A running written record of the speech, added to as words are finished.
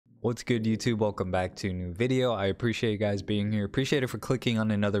What's good, YouTube? Welcome back to a new video. I appreciate you guys being here. Appreciate it for clicking on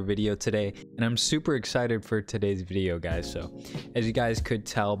another video today, and I'm super excited for today's video, guys. So as you guys could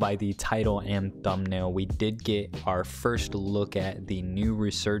tell by the title and thumbnail, we did get our first look at the new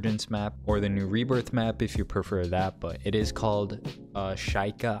Resurgence map, or the new Rebirth map if you prefer that, but it is called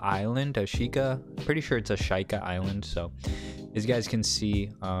Ashika Island. Ashika, pretty sure it's Ashika Island. So as you guys can see,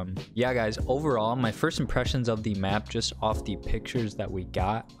 yeah guys, overall my first impressions of the map, just off the pictures that we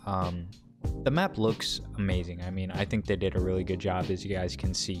got, the map looks amazing. I mean, I think they did a really good job. As you guys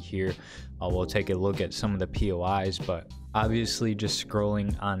can see here, we'll take a look at some of the POIs, but obviously just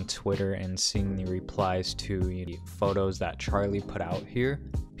scrolling on Twitter and seeing the replies to the photos that Charlie put out here,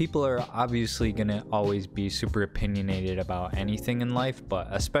 people are obviously gonna always be super opinionated about anything in life, but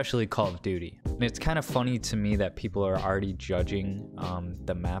especially Call of Duty. And it's kind of funny to me that people are already judging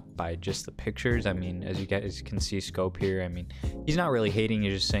the map by just the pictures. I mean, as you guys can see Scope here, I mean, he's not really hating,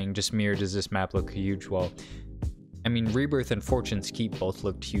 he's just saying, just mirror, does this map look huge? Well, I mean, Rebirth and Fortune's Keep both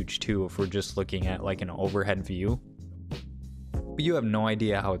looked huge too if we're just looking at like an overhead view. But you have no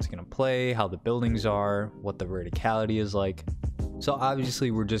idea how it's gonna play, how the buildings are, what the verticality is like. So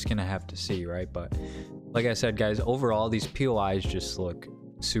obviously we're just gonna have to see, right? But like I said, guys, overall these POIs just look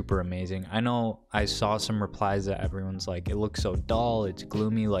super amazing. I know I saw some replies that everyone's like, it looks so dull, it's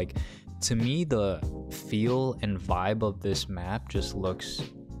gloomy. Like, to me, the feel and vibe of this map just looks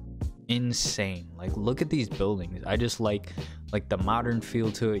insane. Like, look at these buildings. I just like the modern feel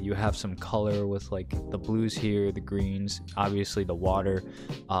to it. You have some color with like the blues here, the greens, obviously the water,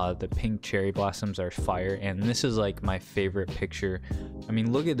 the pink cherry blossoms are fire, and this is like my favorite picture. I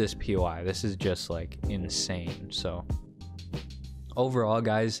mean, look at this POI. This is just like insane. So overall,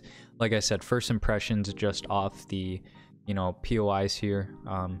 guys, like I said, first impressions just off the, you know, POIs here,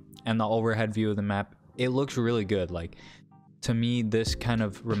 and the overhead view of the map, it looks really good. Like, to me, this kind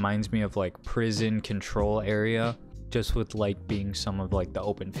of reminds me of like prison control area, just with like being some of like the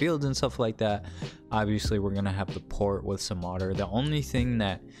open fields and stuff like that. Obviously we're gonna have the port with some water. The only thing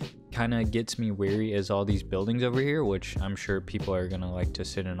that kind of gets me weary is all these buildings over here, which I'm sure people are gonna like to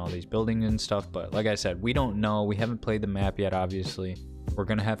sit in all these buildings and stuff, but like I said, we don't know, we haven't played the map yet. Obviously we're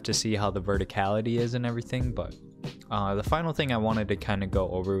gonna have to see how the verticality is and everything. But the final thing I wanted to kind of go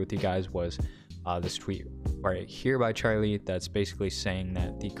over with you guys was this tweet right here by Charlie that's basically saying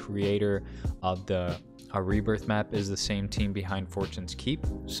that the creator of the Rebirth map is the same team behind Fortune's Keep.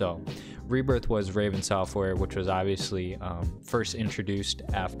 So Rebirth was Raven Software, which was obviously first introduced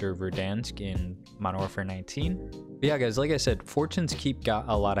after Verdansk in Modern Warfare 19. But yeah guys, like I said, Fortune's Keep got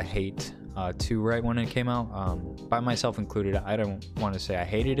a lot of hate too right when it came out, by myself included. I don't want to say I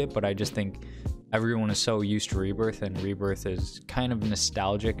hated it, but I just think everyone is so used to Rebirth, and Rebirth is kind of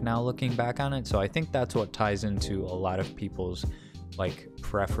nostalgic now looking back on it. So I think that's what ties into a lot of people's like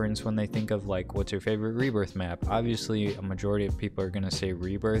preference when they think of like, what's your favorite Rebirth map? Obviously a majority of people are going to say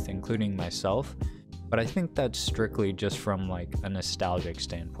Rebirth, including myself, but I think that's strictly just from like a nostalgic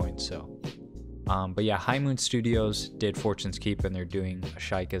standpoint. So but yeah, High Moon Studios did Fortune's Keep, and they're doing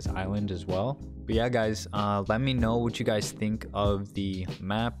Ashika's Island as well. But yeah guys, let me know what you guys think of the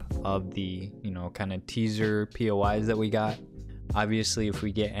map, of the, you know, kind of teaser POIs that we got. Obviously if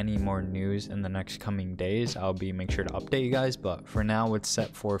we get any more news in the next coming days, I'll make sure to update you guys, but for now it's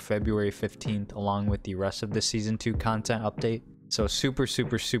set for February 15th along with the rest of the season 2 content update. So super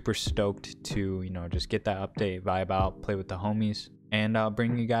stoked to, you know, just get that update, vibe out, play with the homies, and I'll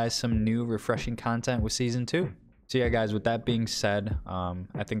bring you guys some new refreshing content with season 2. So yeah guys, with that being said,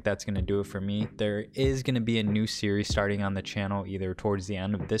 I think that's going to do it for me. There is going to be a new series starting on the channel either towards the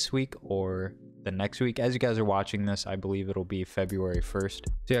end of this week or the next week. As you guys are watching this, I believe it'll be February 1st.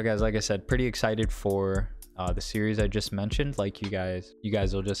 So yeah guys, like I said, pretty excited for the series I just mentioned. Like, you guys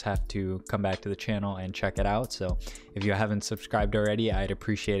will just have to come back to the channel and check it out. So if you haven't subscribed already, I'd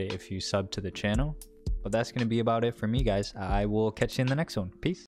appreciate it if you sub to the channel. But that's going to be about it for me, guys. I will catch you in the next one. Peace.